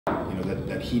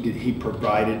that he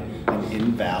provided an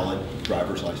invalid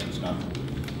driver's license number.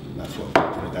 That's what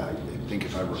I think,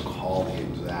 if I recall the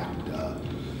exact.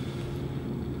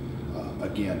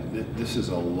 Again, this is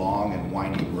a long and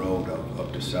winding road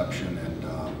of deception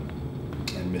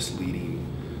and misleading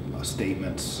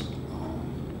statements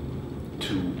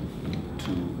to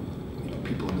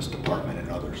people in this department and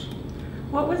others.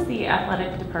 What was the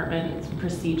athletic department's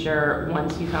procedure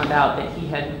once you found out that he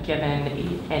had given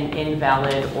an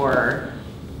invalid or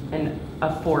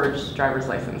a forged driver's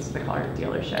license to the car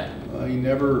dealership? He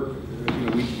never,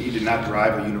 he did not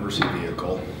drive a university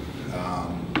vehicle.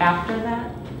 After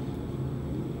that?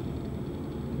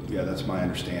 Yeah, that's my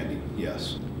understanding,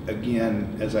 yes.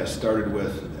 Again, as I started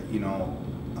with,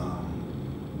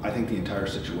 I think the entire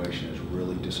situation is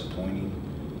really disappointing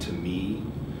to me,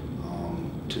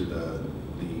 to the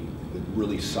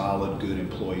really solid, good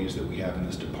employees that we have in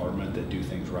this department that do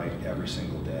things right every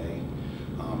single day,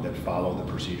 that follow the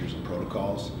procedures and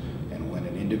protocols. And when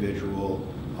an individual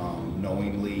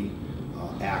knowingly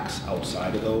acts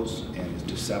outside of those and is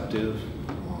deceptive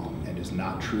and is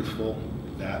not truthful,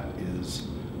 that is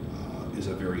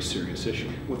a very serious issue.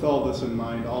 With all this in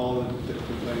mind, all the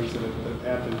different things that have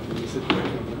happened in the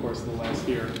situation over the course of the last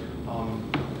year,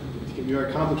 it can be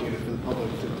very complicated for the public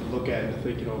to look at and to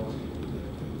think,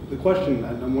 the question,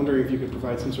 I'm wondering if you could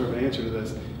provide some sort of an answer to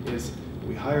this, is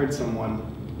we hired someone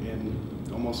and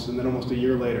then almost a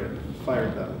year later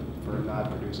fired them for not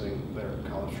producing their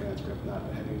college transcript, not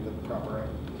having the proper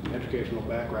educational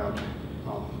background.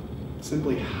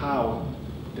 Simply how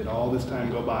did all this time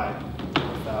go by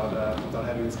without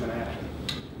having this kind of action?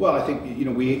 Well, I think,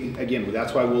 again,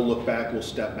 that's why we'll look back, we'll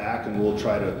step back, and we'll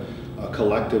try to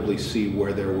collectively see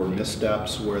where there were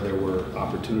missteps, where there were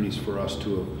opportunities for us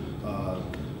to have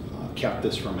kept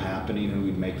this from happening, and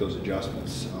we'd make those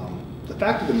adjustments. The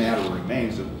fact of the matter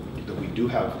remains that we do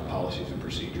have policies and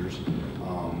procedures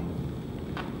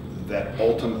that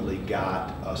ultimately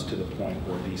got us to the point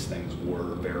where these things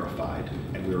were verified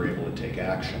and we were able to take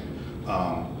action.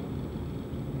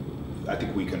 I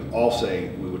think we can all say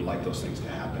we would like those things to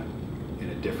happen in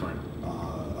a different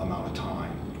amount of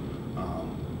time.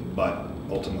 But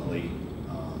ultimately,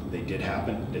 they did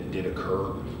happen, they did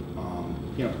occur.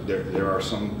 There are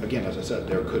some, again, as I said,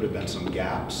 there could have been some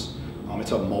gaps.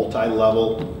 It's a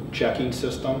multi-level checking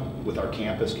system with our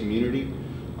campus community,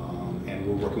 and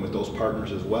we're working with those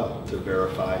partners as well to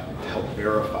help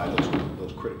verify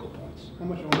those critical points. How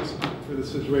much onus for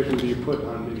this situation do you put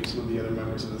on maybe some of the other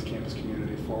members of this campus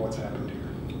community for what's happened here?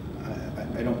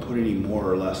 I don't put any more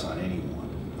or less on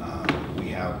anyone. We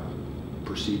have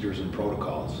procedures and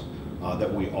protocols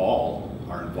that we all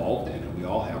are involved in and we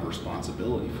all have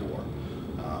responsibility for.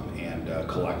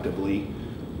 Collectively,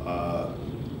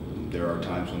 there are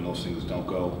times when those things don't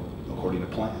go according to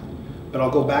plan. But I'll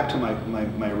go back to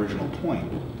my original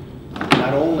point.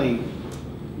 Not only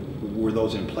were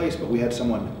those in place, but we had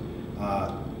someone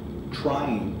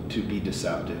trying to be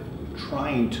deceptive,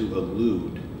 trying to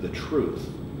elude the truth.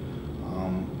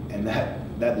 And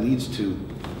that leads to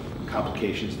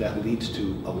complications, that leads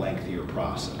to a lengthier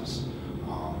process.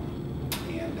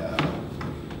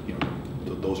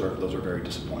 Those are very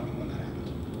disappointing when that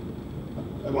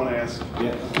happens. I want to ask,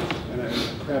 yeah. And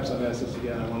perhaps I've asked this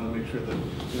again, I want to make sure that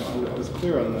I was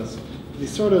clear on this. The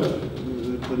sort of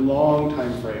the long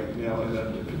time frame, and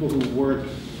the people who weren't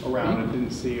around and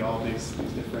didn't see all this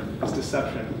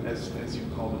deception, as you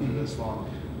called it, for this long.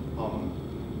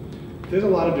 There's a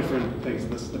lot of different things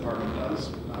this department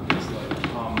does, obviously,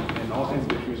 and all kinds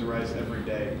of issues arise every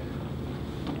day.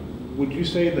 Would you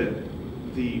say that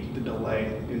the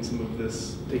delay in some of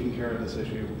this, taking care of this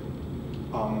issue,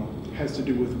 has to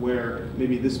do with where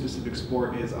maybe this specific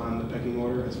sport is on the pecking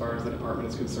order as far as the department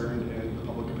is concerned in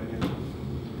public opinion?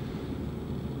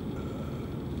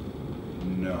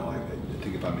 No, I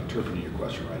think if I'm interpreting your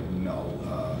question right,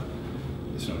 no.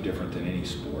 It's no different than any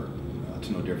sport. It's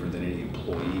no different than any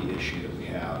employee issue that we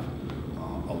have.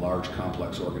 A large,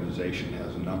 complex organization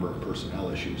has a number of personnel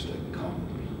issues that come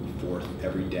forth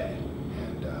every day,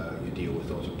 and you deal with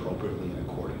those appropriately and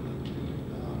accordingly.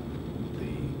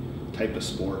 The type of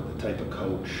sport, the type of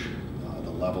coach,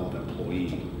 the level of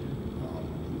employee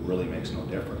really makes no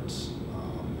difference.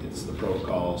 It's the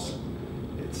protocols,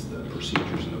 it's the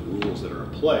procedures and the rules that are in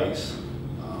place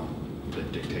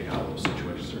that dictate how those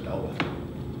situations are dealt with.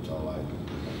 So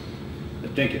I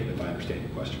think if I understand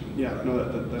your question. Yeah, no,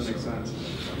 that makes sense.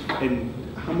 And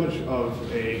how much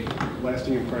of a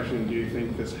lasting impression do you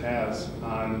think this has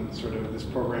on sort of this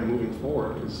program moving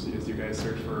forward as you guys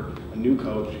search for a new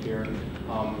coach here?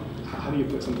 How do you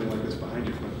put something like this behind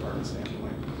you from a department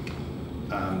standpoint?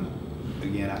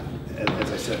 Again,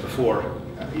 as I said before,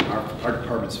 Our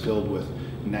department's filled with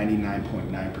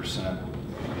 99.9%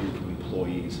 group of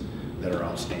employees that are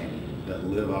outstanding, that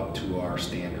live up to our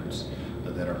standards,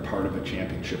 that are part of a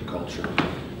championship culture,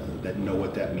 that know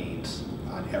what that means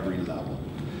on every level.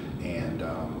 And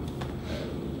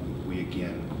we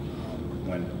again,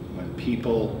 when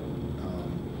people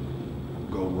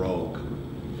go rogue,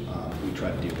 we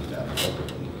try to deal with that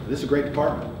appropriately. This is a great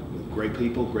department with great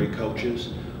people, great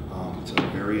coaches. It's a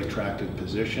very attractive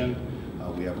position.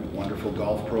 We have a wonderful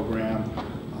golf program.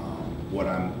 What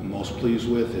I'm most pleased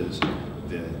with is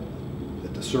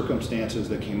that the circumstances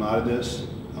that came out of this,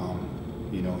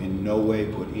 in no way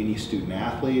put any student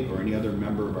athlete or any other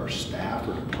member of our staff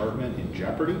or department in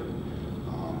jeopardy.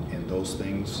 And those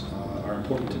things are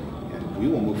important to me. And we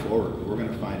will move forward. We're going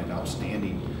to find an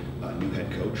outstanding new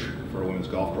head coach for our women's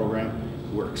golf program.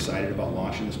 We're excited about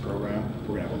launching this program.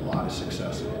 We're going to have a lot of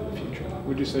success in it in the future.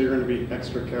 Would you say you're going to be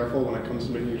extra careful when it comes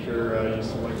to making sure you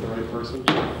select the right person?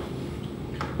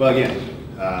 Well, again,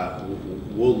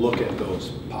 we'll look at those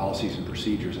policies and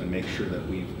procedures and make sure that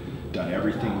we've done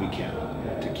everything we can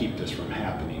to keep this from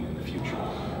happening in the future.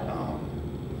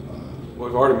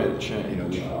 We've already made a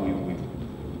change.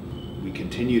 We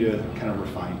continue to kind of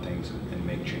refine things and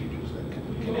make changes that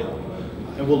can help.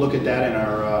 And we'll look at that in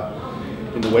our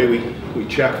in the way we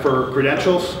check for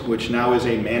credentials, which now is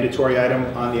a mandatory item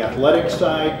on the athletic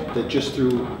side, that just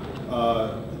through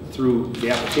the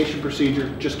application procedure,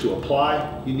 just to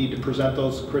apply, you need to present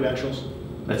those credentials.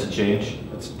 That's a change.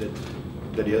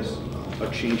 That is a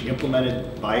change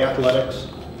implemented by athletics.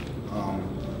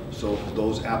 So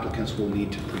those applicants will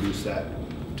need to produce that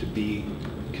to be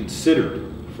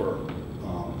considered for,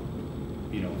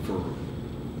 for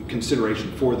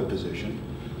consideration for the position.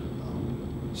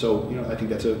 So I think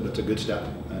that's a good step.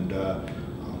 And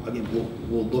again,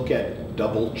 we'll look at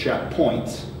double check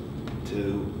points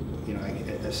to,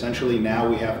 essentially now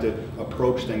we have to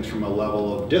approach things from a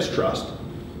level of distrust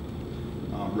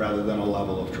rather than a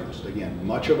level of trust. Again,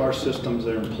 much of our systems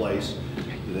are in place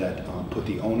that put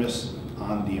the onus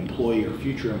on the employee or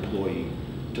future employee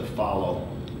to follow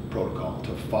protocol,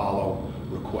 to follow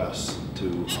requests,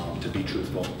 to be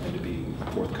truthful and to be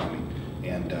forthcoming.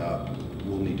 And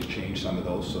we'll need to change some of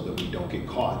those so that we don't get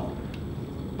caught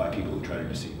by people who try to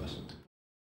deceive us.